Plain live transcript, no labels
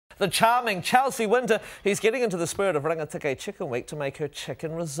the charming Chelsea Winter. He's getting into the spirit of Rangatike Chicken Week to make her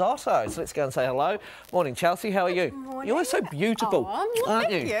chicken risotto. So let's go and say hello. Morning, Chelsea. How are you? Morning. You're always so beautiful,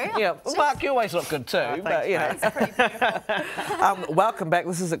 aren't you? Yeah. Well, Mark, you always look good too. Thanks, but, you know. It's pretty beautiful. Welcome back.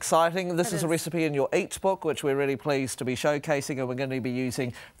 This is exciting. This is a is. recipe in your Eat book, which we're really pleased to be showcasing, and we're going to be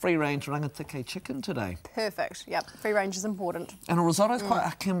using free-range Rangatike chicken today. Perfect. Yep. Free range is important. And a risotto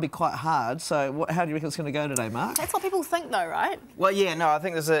can be quite hard. So how do you reckon it's going to go today, Mark? That's what people think, though, right? Well, yeah, no, I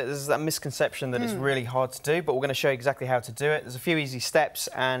think there's that misconception that it's really hard to do, but we're going to show you exactly how to do it. There's a few easy steps,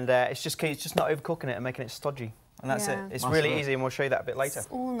 and it's just not overcooking it and making it stodgy. And that's it. It's really easy, and we'll show you that a bit later. It's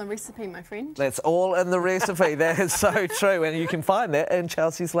all in the recipe, my friend. That's all in the recipe. That is so true. And you can find that in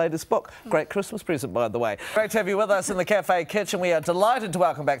Chelsea's latest book. Great Christmas present, by the way. Great to have you with us in the cafe kitchen. We are delighted to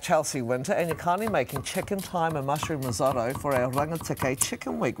welcome back Chelsea Winter, and you're kindly making chicken, thyme and mushroom risotto for our Rangatike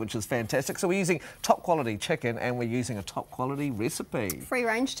Chicken Week, which is fantastic. So we're using top quality chicken, and we're using a top quality recipe. Free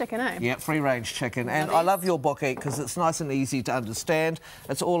range chicken, eh? Yeah, free range chicken. And I love your book, Eat, because it's nice and easy to understand.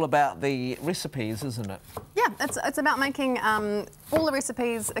 It's all about the recipes, isn't it? Yeah, it's about making all the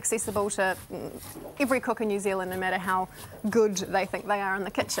recipes accessible to every cook in New Zealand, no matter how good they think they are in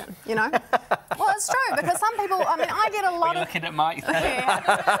the kitchen, you know? Well, it's true, because some people, I mean, I get a lot of... looking at Mike.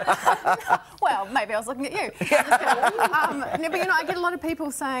 Yeah. Well, maybe I was looking at you. No, but, you know, I get a lot of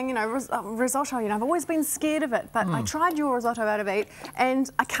people saying, you know, risotto, you know, I've always been scared of it, but I tried your risotto out of Eat, and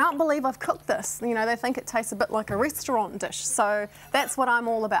I can't believe I've cooked this. You know, they think it tastes a bit like a restaurant dish, so that's what I'm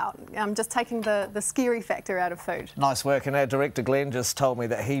all about. Just taking the scary factor out of food. Nice work, and our director Glenn just told me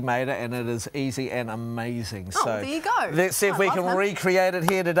that he made it, and it is easy and amazing. Oh, so there you go. Let's see if we can recreate it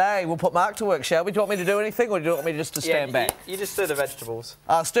here today. We'll put Mark to work, shall we? Do you want me to do anything, or do you want me just to stand back? You just stir the vegetables.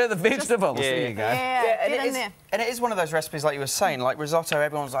 Stir the vegetables. Yeah. There you go. Yeah, get in there. And it is one of those recipes, like you were saying, like risotto,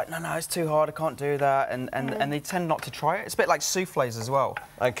 everyone's like, no, it's too hard, I can't do that, and they tend not to try it. It's a bit like soufflés as well.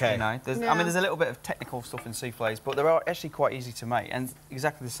 Okay. You know, I mean, there's a little bit of technical stuff in soufflés, but they're actually quite easy to make, and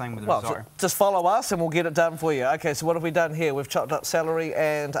exactly the same with the risotto. Just follow us and we'll get it done for you. Okay, so what have we done here? We've chopped up celery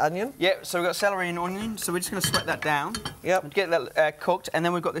and onion. Yeah, so we've got celery and onion, so we're just going to sweat that down. Yep. Get that cooked, and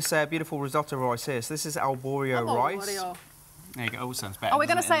then we've got this beautiful risotto rice here. So this is arborio rice. There you go. Oh, sounds better. Are we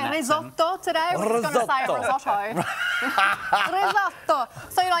going to say risotto today? We're just going to say risotto. Risotto.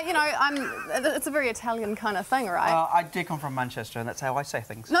 So, like, you know, it's a very Italian kind of thing, right? I do come from Manchester, and that's how I say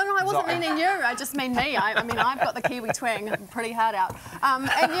things. No, I wasn't meaning you. I just mean me. I mean, I've got the Kiwi twang pretty hard out.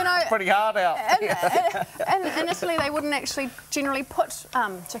 And, you know... Pretty hard out. And in Italy, they wouldn't actually generally put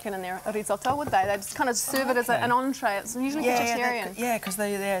chicken in their risotto, would they? They just kind of serve it as an entree. It's usually vegetarian. Yeah, because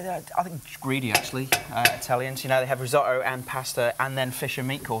they're, I think, greedy, actually, Italians. You know, they have risotto and pasta and then fish and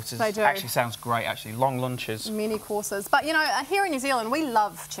meat courses. They do. Actually sounds great, actually. Long lunches. Many courses. But, you know, here in New Zealand, we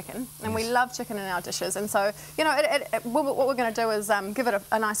love chicken, and we love chicken in our dishes. And so, you know, what we're going to do is give it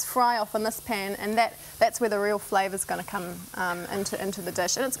a nice fry off in this pan, and that's where the real flavour is going to come into the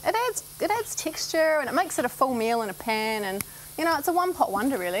dish. And it adds texture, and it makes it a full meal in a pan, and, you know, it's a one-pot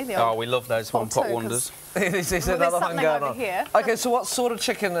wonder, really. Oh, we love those one-pot wonders. There's another one going on. Here. Okay, so what sort of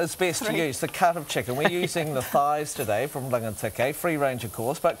chicken is best to use? The cut of chicken. We're using the thighs today from Rangatike, free range of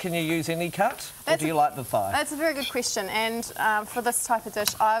course, but can you use any cut? Or do you like the thigh? That's a very good question, and for this type of dish,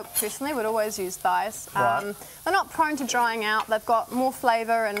 I personally would always use thighs. Right. They're not prone to drying out, they've got more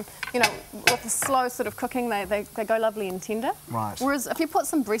flavour, and, you know, with the slow sort of cooking, they go lovely and tender. Right. Whereas if you put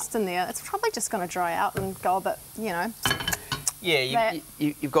some breast in there, it's probably just going to dry out and go a bit, you know... Yeah,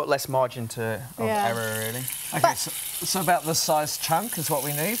 you've got less margin of error, really. Okay, so about this size chunk is what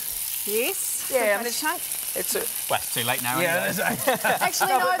we need? Yes. Yeah, I mean, well, it's too late now. Yeah, anyway.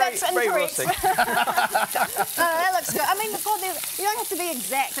 Actually, no, that's incorrect. Very No, that looks good. I mean, God, you don't have to be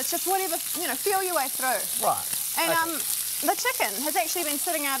exact. It's just whatever, you know, feel your way through. Right. And the chicken has actually been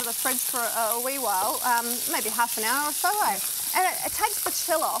sitting out of the fridge for a wee while, maybe half an hour or so. And it takes the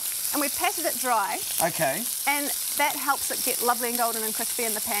chill off, and we've patted it dry. Okay. And that helps it get lovely and golden and crispy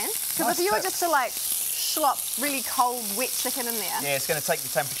in the pan. Because if you were just to, like, slop really cold, wet chicken in there... Yeah, it's going to take the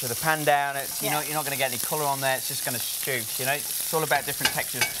temperature of the pan down. You're not going to get any colour on there. It's just going to stew, you know. It's all about different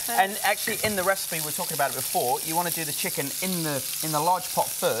textures. And actually, in the recipe, we were talking about it before, you want to do the chicken in the large pot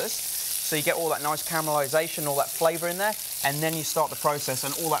first, so you get all that nice caramelisation, all that flavour in there, and then you start the process,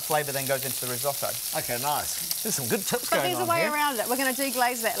 and all that flavour then goes into the risotto. Okay, nice. There's some good tips but going on there's a way here. around it. We're going to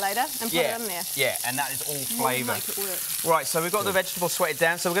deglaze that later and put it in there. Yeah, and that is all flavour. Make it work. Right, so we've got the vegetables sweated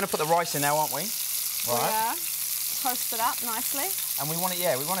down, so we're going to put the rice in now, aren't we? Right. Yeah. Toast it up nicely. And we want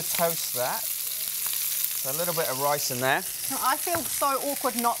to toast that. So a little bit of rice in there. I feel so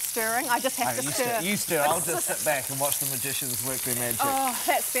awkward not stirring. I just have to stir. You stir. I'll just sit back and watch the magicians work their magic. Oh,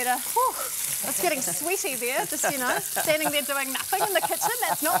 that's better. Whew. It's getting sweaty there, just, you know, standing there doing nothing in the kitchen.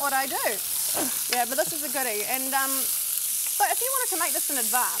 That's not what I do. Yeah, but this is a goodie. And so if you wanted to make this in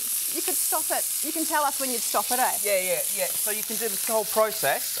advance, you could stop it. You can tell us when you'd stop it, eh? Yeah. So you can do this whole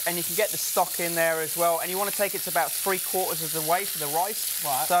process, and you can get the stock in there as well. And you want to take it to about 3/4 of the way for the rice.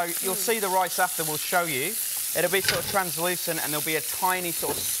 Right. So you'll see the rice after. We'll show you. It'll be sort of translucent, and there'll be a tiny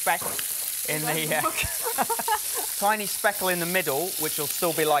sort of speck in the tiny speckle in the middle, which will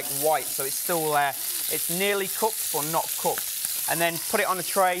still be like white. So it's still it's nearly cooked but not cooked. And then put it on a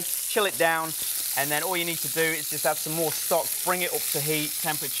tray, chill it down. And then all you need to do is just add some more stock, bring it up to heat,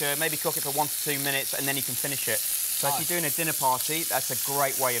 temperature, maybe cook it for 1 to 2 minutes, and then you can finish it. So if you're doing a dinner party, that's a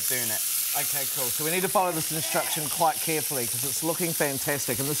great way of doing it. OK, cool. So we need to follow this instruction quite carefully because it's looking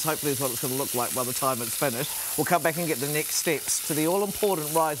fantastic, and this hopefully is what it's going to look like by the time it's finished. We'll come back and get the next steps to the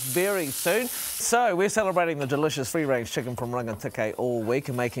all-important rice very soon. So we're celebrating the delicious free-range chicken from Rangitikei all week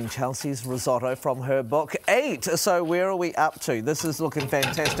and making Chelsea's risotto from her book 8. So where are we up to? This is looking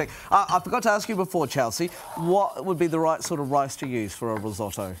fantastic. I forgot to ask you before, Chelsea, what would be the right sort of rice to use for a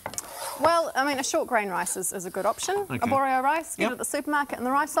risotto? Well, I mean, a short grain rice is a good option. Okay. A Boreal rice, get it at the supermarket in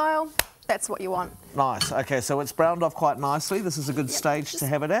the rice aisle. That's what you want. Nice. OK, so it's browned off quite nicely. This is a good stage to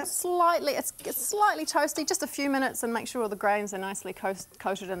have it at. Slightly, it's slightly toasty, just a few minutes, and make sure all the grains are nicely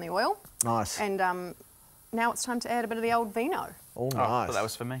coated in the oil. Nice. And now it's time to add a bit of the old vino. Oh, nice. I thought that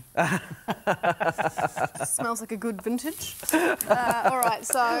was for me. Smells like a good vintage. All right,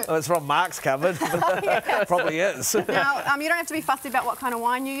 so... Oh, it's from Mark's cupboard. Yeah. Probably is. Now, you don't have to be fussy about what kind of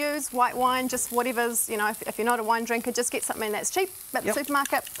wine you use. White wine, just whatever's, you know, if you're not a wine drinker, just get something that's cheap at the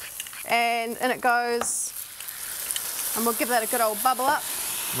supermarket. And in it goes. And we'll give that a good old bubble up.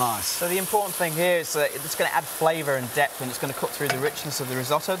 Nice. So the important thing here is that it's going to add flavour and depth, and it's going to cut through the richness of the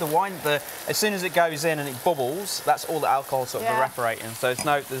risotto. The wine, as soon as it goes in and it bubbles, that's all the alcohol sort of evaporating. So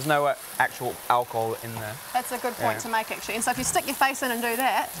there's no actual alcohol in there. That's a good point to make, actually. And so if you stick your face in and do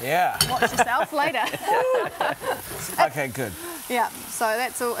that, watch yourself later. OK, good. Yeah. So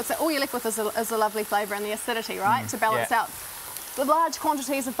that's all. All you're left with is a lovely flavour and the acidity, right, to balance out the large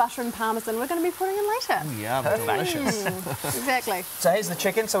quantities of butter and parmesan we're going to be putting in later. Oh, yeah, delicious. Exactly. So here's the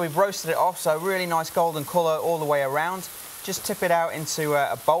chicken. So we've roasted it off, so really nice golden colour all the way around. Just tip it out into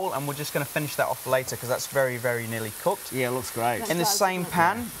a bowl, and we're just going to finish that off later because that's very, very nearly cooked. Yeah, it looks great. In the same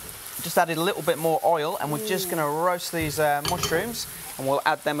pan, just added a little bit more oil, and we're just going to roast these mushrooms, and we'll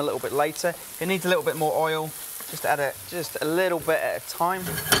add them a little bit later. If it needs a little bit more oil, just add just a little bit at a time.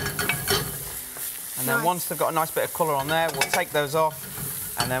 And then once they've got a nice bit of colour on there, we'll take those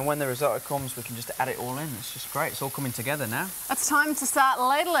off. And then when the risotto comes, we can just add it all in. It's just great. It's all coming together now. It's time to start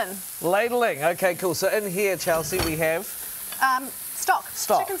ladling. Ladling. OK, cool. So in here, Chelsea, we have... Stock.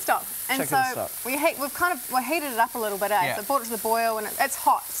 Chicken stock. And we've heated it up a little bit, eh? So brought it to the boil, and it's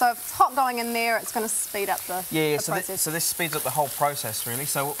hot. So if it's hot going in there, it's going to speed up the process. So this speeds up the whole process, really.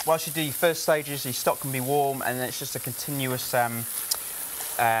 So whilst you do your first stages, your stock can be warm, and then it's just a continuous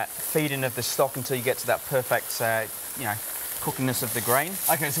feeding of the stock until you get to that perfect, you know, cookiness of the grain.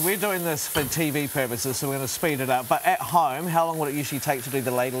 OK, so we're doing this for TV purposes, so we're going to speed it up. But at home, how long would it usually take to do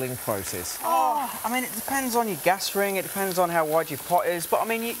the ladling process? Oh, I mean, it depends on your gas ring, it depends on how wide your pot is, but I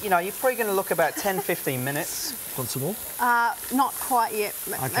mean, you know, you're probably going to look about 10-15 minutes. Want some more? Not quite yet.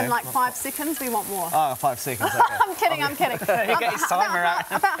 Okay. In like 5 seconds, we want more. Oh, 5 seconds, OK. I'm kidding. You get his timer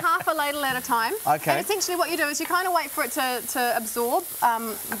out. About half a ladle at a time. OK. And essentially what you do is you kind of wait for it to absorb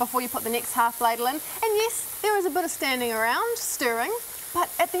before you put the next half ladle in. And yes, there is a bit of standing around, stirring, but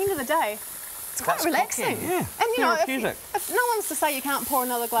at the end of the day, it's quite relaxing. Cooking. Yeah. And you know, if no one's to say you can't pour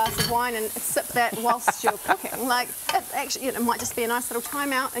another glass of wine and sip that whilst you're cooking, like it might just be a nice little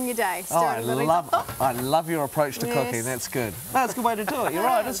time out in your day. I love your approach to cooking. That's good. That's a good way to do it. You're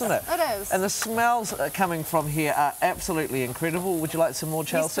right, isn't it? It is. And the smells coming from here are absolutely incredible. Would you like some more,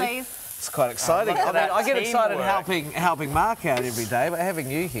 Chelsea? Yes, please. It's quite exciting. I mean, I get excited helping Mark out every day, but having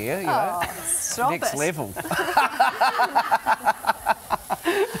you here, you know, next level.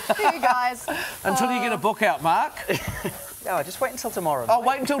 You guys. Until you get a book out, Mark. No, just wait until tomorrow. Oh,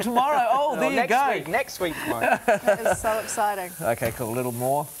 wait until tomorrow. Oh, there you go. Next week tomorrow. That is so exciting. OK, cool. A little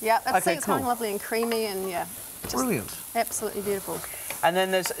more. Yeah, it's going lovely and creamy and, brilliant. Absolutely beautiful. And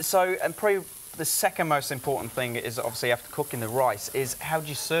then probably the second most important thing is obviously after cooking the rice is how do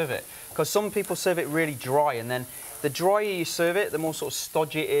you serve it? Because some people serve it really dry, and then the drier you serve it, the more sort of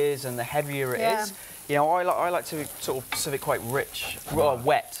stodgy it is and the heavier it is. You know, I like to sort of serve it quite rich,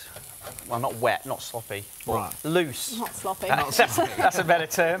 wet. Well, not wet, not sloppy, but loose. Not sloppy. That's a better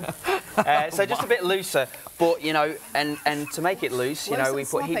term. So just a bit looser, but you know, and to make it loose, you know, we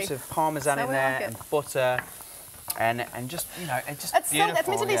put heaps of parmesan in there and butter. And just, you know, it's beautiful. It's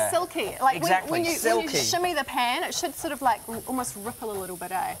meant to be silky. Like exactly, when you silky. shimmy the pan, it should sort of like almost ripple a little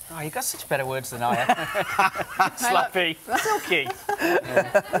bit, eh? Oh, you've got such better words than I have. Slappy. Silky.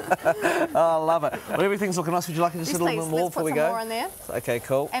 Oh, I love it. Well, everything's looking nice. Would you like just a little bit more before we go? More in there. Okay,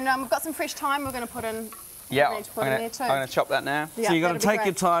 cool. And we've got some fresh thyme we're going to put in. Yeah, I'm going to chop that now. Yeah, so you've got to take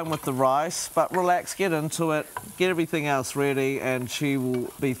your time with the rice, but relax, get into it, get everything else ready, and she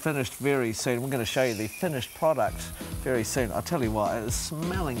will be finished very soon. We're going to show you the finished product very soon. I'll tell you what, it is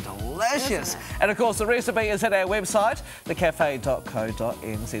smelling delicious. And of course, the recipe is at our website,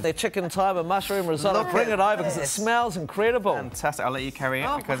 thecafe.co.nz. Their chicken, thyme and mushroom risotto. Bring it over because it smells incredible. Fantastic. I'll let you carry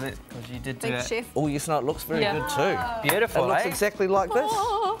it because you did do it. Chef. Oh, yes, no, it looks very good too. Beautiful, It looks exactly like this.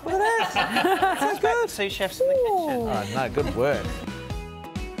 Look at that. So good. Sous chefs in the kitchen. Oh, no, good work.